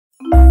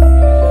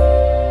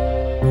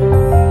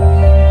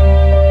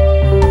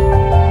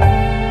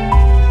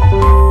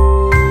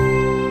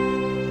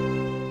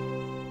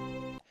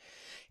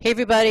Hey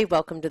everybody,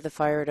 welcome to the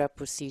Fired Up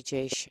with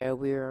CJ show.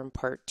 We are in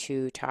part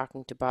two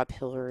talking to Bob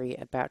Hillary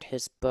about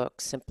his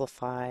book,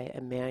 Simplify,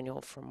 a Manual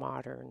for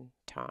Modern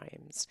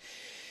Times.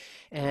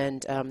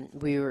 And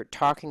we were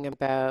talking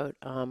about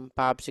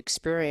Bob's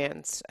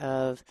experience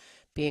of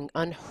being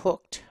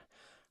unhooked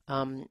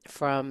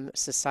from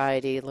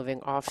society,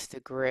 living off the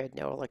grid,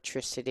 no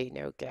electricity,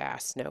 no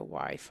gas, no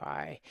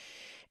Wi-Fi.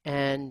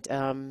 And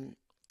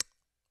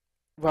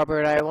Bob,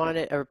 I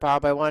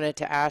wanted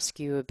to ask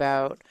you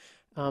about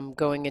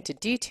going into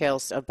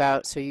details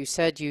about, so you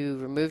said you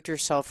removed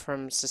yourself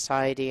from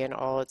society and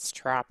all its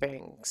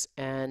trappings,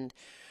 and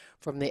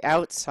from the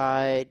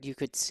outside, you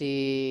could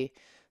see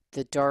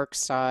the dark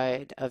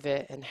side of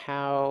it and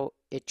how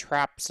it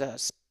traps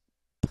us,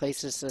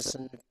 places us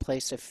in a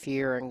place of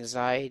fear,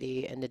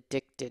 anxiety, and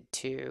addicted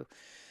to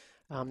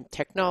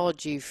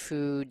technology,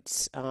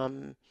 foods,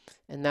 and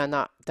then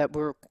not that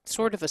we're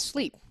sort of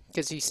asleep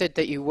because you said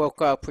that you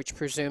woke up, which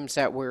presumes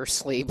that we're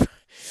asleep.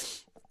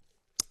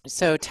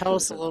 So tell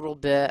us a little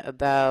bit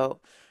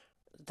about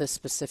the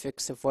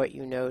specifics of what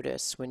you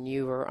noticed when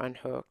you were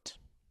unhooked.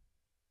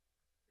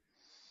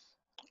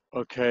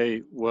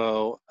 Okay,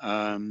 well,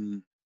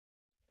 for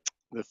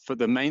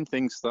the main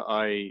things that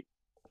I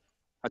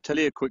tell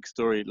you a quick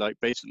story. Like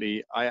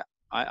basically,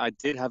 I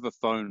did have a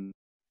phone,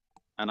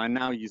 and I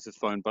now use a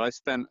phone, but I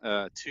spent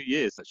 2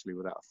 years actually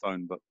without a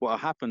phone. But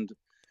what happened,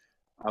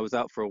 I was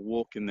out for a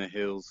walk in the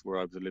hills where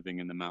I was living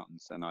in the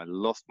mountains, and I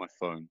lost my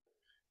phone.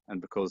 And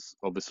because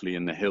obviously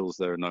in the hills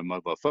there are no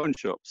mobile phone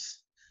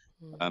shops,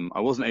 Mm, I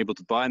wasn't able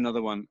to buy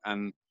another one,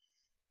 and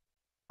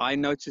I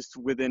noticed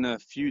within a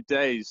few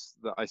days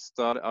that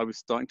I was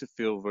starting to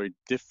feel very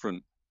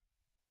different.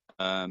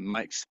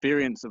 My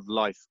experience of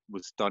life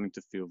was starting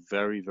to feel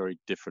very, very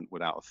different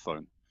without a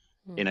phone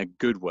mm, in a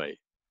good way.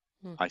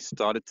 mm, I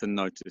started to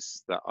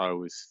notice that I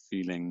was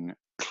feeling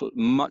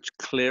much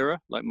clearer,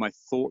 like my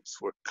thoughts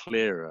were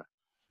clearer.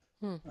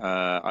 mm,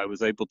 I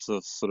was able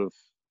to sort of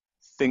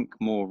think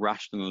more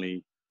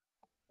rationally,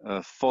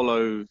 uh,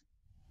 follow,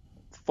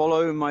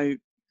 follow my,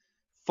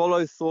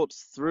 follow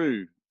thoughts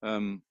through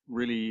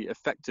really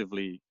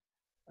effectively.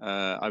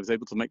 I was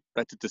able to make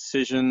better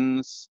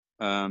decisions.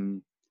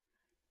 And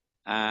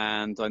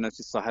I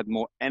noticed I had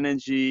more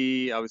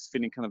energy. I was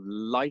feeling kind of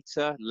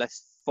lighter,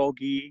 less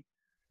foggy.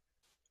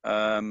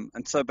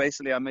 And so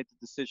basically, I made the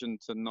decision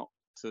to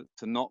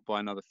not buy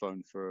another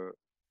phone for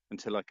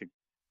until I could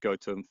go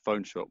to a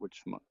phone shop,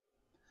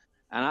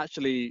 and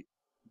actually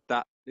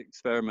that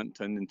experiment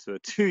turned into a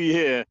 2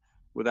 year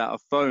without a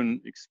phone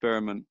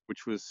experiment,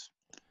 which was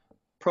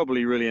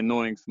probably really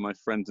annoying for my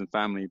friends and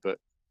family, but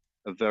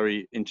a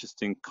very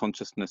interesting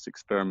consciousness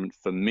experiment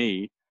for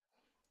me.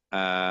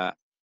 Uh,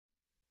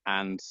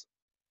 and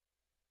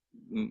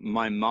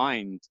my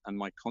mind and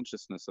my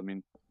consciousness. I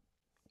mean,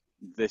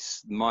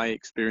 my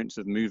experience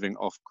of moving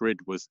off grid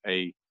was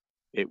a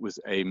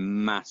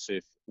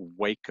massive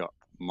wake up.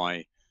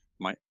 My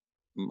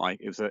my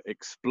it was an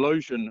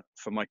explosion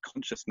for my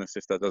consciousness,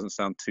 if that doesn't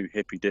sound too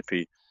hippy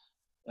dippy.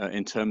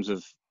 In terms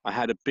of, I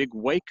had a big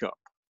wake up,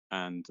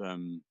 and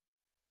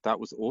that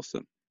was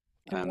awesome.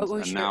 And what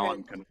was And your, now and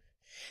I'm kind of,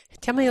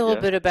 tell me a little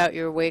yeah. bit about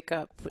your wake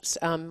up.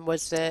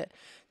 Was it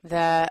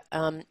that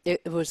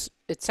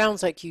it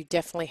sounds like you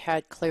definitely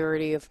had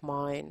clarity of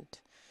mind.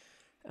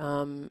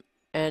 Um,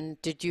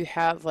 and did you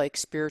have like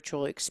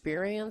spiritual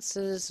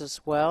experiences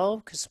as well?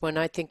 Because when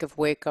I think of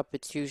wake up,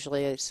 it's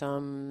usually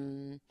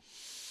some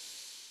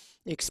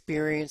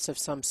experience of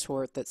some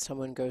sort that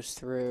someone goes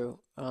through.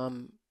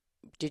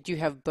 Did you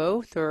have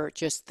both, or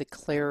just the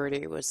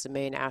clarity was the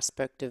main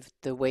aspect of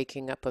the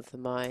waking up of the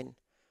mind?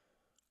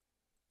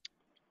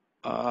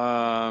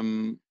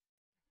 um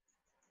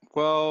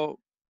well,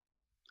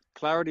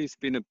 clarity's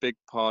been a big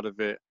part of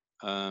it.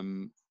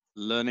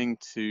 Learning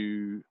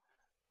to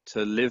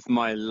live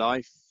my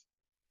life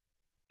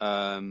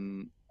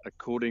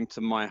according to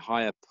my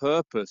higher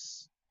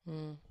purpose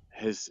Mm,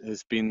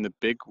 has been the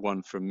big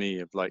one for me.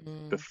 Of like,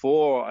 mm,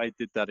 before I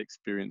did that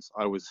experience,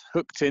 I was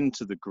hooked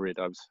into the grid,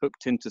 I was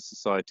hooked into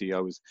society, I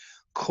was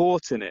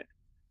caught in it,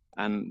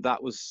 and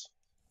that was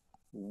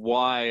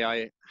why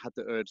I had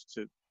the urge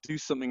to do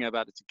something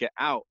about it, to get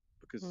out,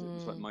 because it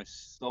was like mm. my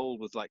soul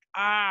was like,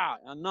 ah,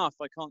 enough,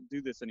 I can't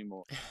do this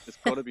anymore, there's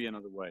got to be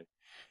another way,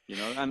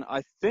 and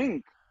I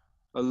think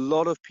a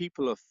lot of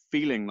people are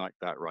feeling like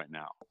that right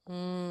now.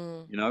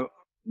 Mm, you know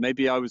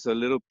Maybe I was a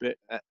little bit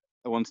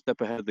one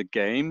step ahead of the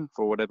game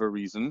for whatever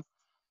reason.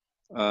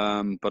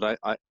 But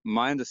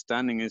my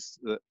understanding is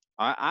that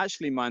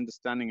my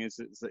understanding is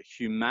that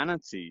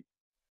humanity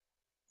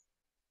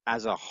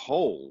as a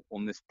whole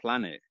on this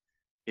planet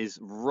is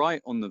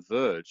right on the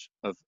verge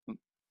of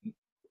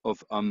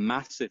a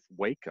massive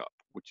wake up,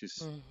 which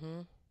is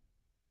mm-hmm.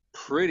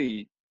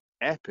 pretty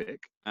epic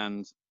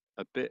and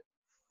a bit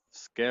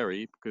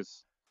scary,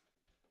 because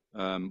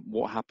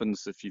what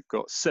happens if you've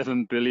got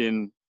 7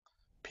 billion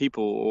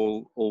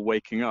people all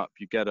waking up?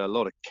 You get a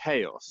lot of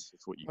chaos,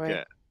 is what you Right,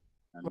 get.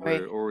 And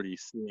right. we're already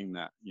seeing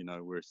that.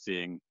 We're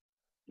seeing,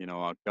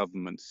 our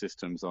government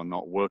systems are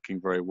not working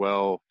very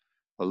well.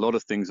 a lot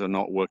of things are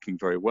not working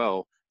very well.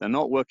 They're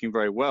not working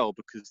very well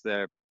because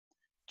they're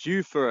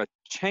due for a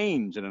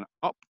change and an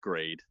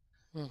upgrade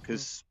Hmm.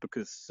 because the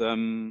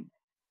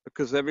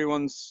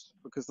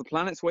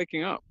planet's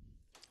waking up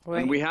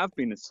and we Right. have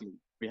been asleep.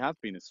 We have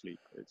been asleep.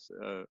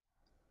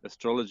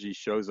 Astrology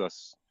shows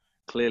us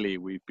clearly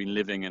we've been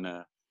living in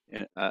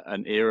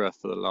an era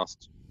for the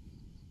last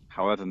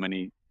however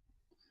many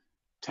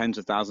tens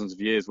of thousands of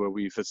years where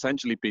we've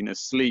essentially been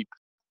asleep,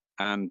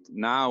 and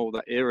now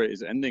that era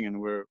is ending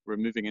and we're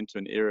moving into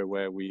an era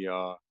where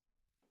we're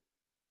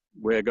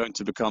going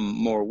to become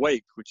more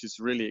awake, which is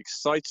really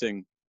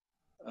exciting.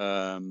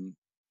 um,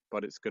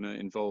 but it's going to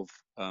involve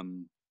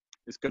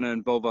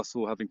us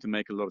all having to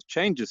make a lot of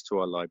changes to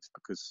our lives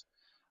because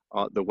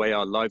the way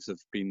our lives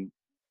have been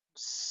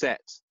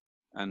set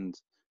and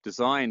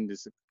designed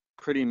is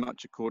pretty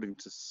much according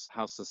to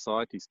how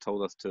society's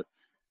told us to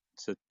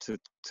to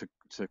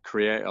to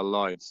create our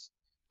lives,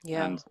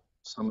 Yeah. and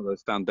some of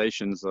those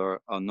foundations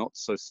are not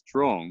so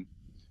strong.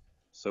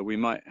 So we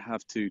might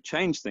have to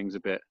change things a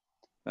bit,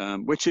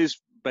 which is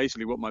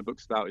basically what my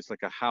book's about. It's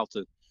like a how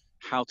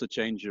to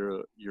change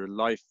your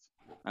life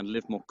and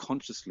live more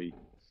consciously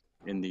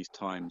in these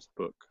times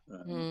book.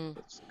 Mm.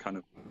 That's kind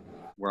of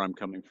where I'm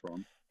coming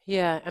from.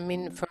 Yeah, I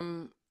mean, Um,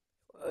 from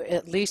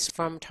at least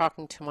from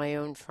talking to my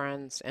own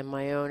friends and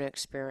my own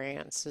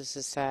experiences,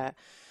 is that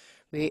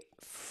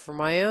for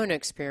my own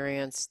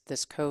experience,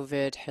 this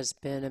COVID has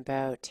been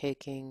about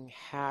taking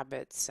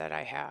habits that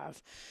I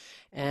have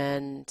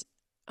and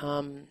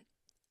um,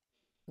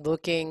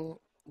 looking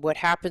what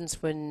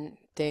happens when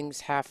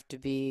things have to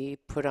be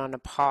put on a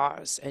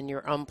pause and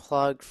you're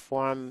unplugged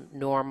from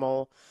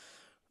normal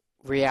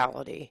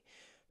reality.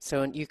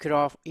 So you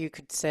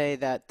could say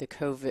that the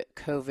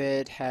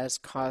COVID has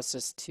caused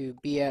us to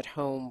be at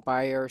home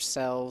by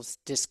ourselves,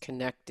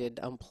 disconnected,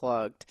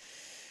 unplugged.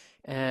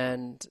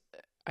 And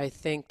I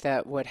think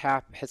that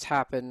has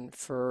happened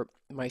for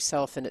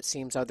myself and it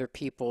seems other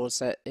people is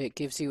that it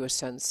gives you a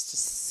sense to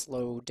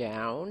slow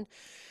down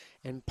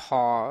and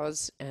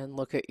pause and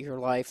look at your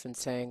life and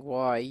saying, well,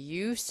 I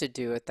used to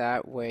do it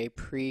that way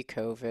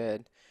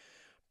pre-COVID,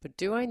 but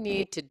do I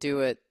need to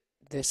do it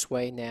this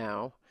way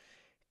now?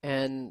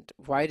 And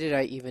why did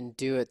I even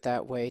do it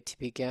that way to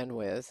begin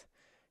with?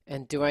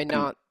 And do I mm,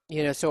 not,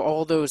 so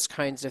all those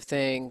kinds of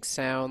things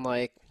sound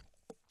like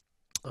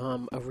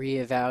a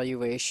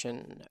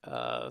reevaluation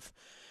of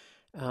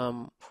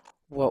um,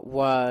 what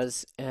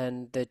was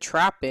and the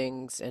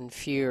trappings and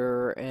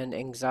fear and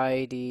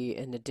anxiety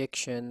and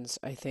addictions.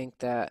 I think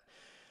that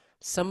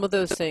some of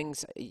those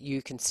things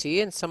you can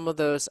see, and some of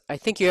those, I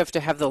think you have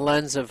to have the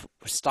lens of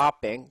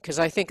stopping. Because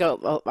I think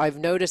I've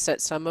noticed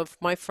that some of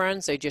my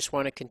friends, they just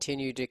want to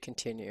continue to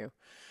continue.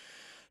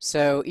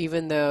 So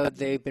even though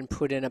they've been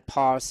put in a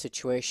pause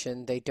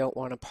situation, they don't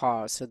want to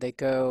pause. So they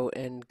go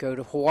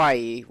to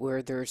Hawaii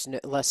where there's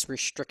less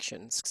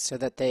restrictions so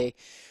that they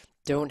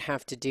don't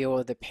have to deal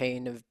with the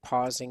pain of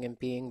pausing and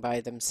being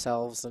by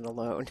themselves and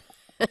alone.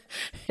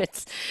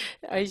 It's,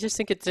 I just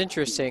think it's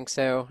interesting.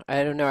 So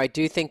I don't know. I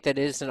do think that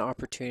is an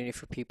opportunity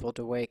for people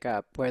to wake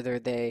up, whether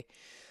they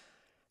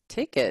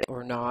take it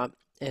or not,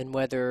 and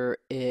whether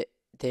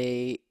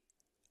they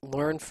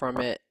learn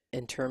from it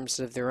in terms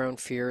of their own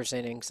fears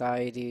and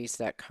anxieties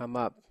that come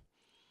up.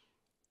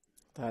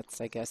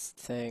 That's, I guess,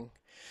 the thing.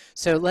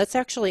 So let's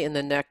actually, in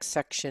the next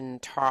section,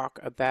 talk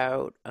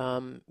about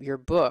your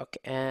book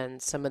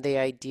and some of the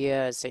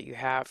ideas that you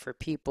have for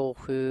people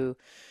who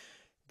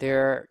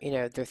their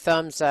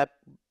thumbs up.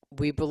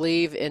 We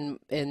believe in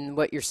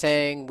what you're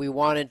saying. We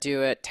want to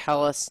do it.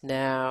 Tell us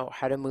now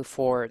how to move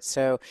forward.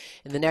 So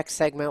in the next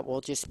segment,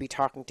 we'll just be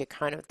talking to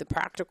kind of the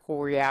practical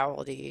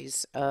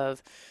realities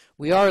of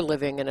we are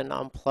living in an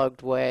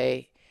unplugged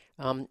way,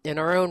 in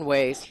our own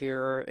ways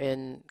here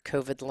in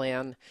COVID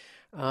land.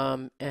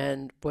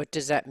 And what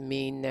does that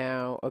mean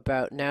now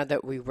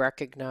that we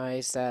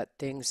recognize that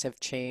things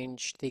have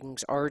changed,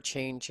 things are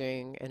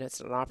changing, and it's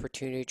an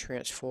opportunity to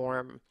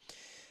transform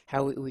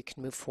how we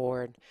can move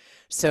forward.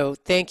 So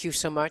thank you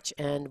so much.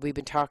 And we've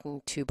been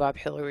talking to Bob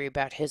Hillary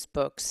about his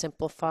book,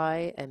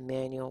 Simplify: A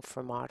Manual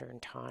for Modern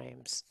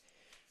Times.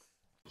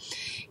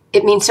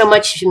 It means so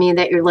much to me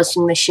that you're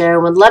listening to the show. I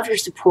would love your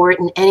support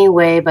in any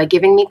way by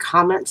giving me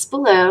comments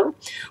below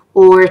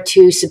or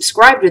to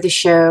subscribe to the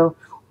show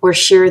or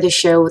share the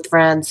show with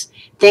friends.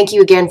 Thank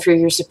you again for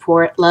your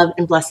support. Love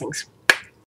and blessings.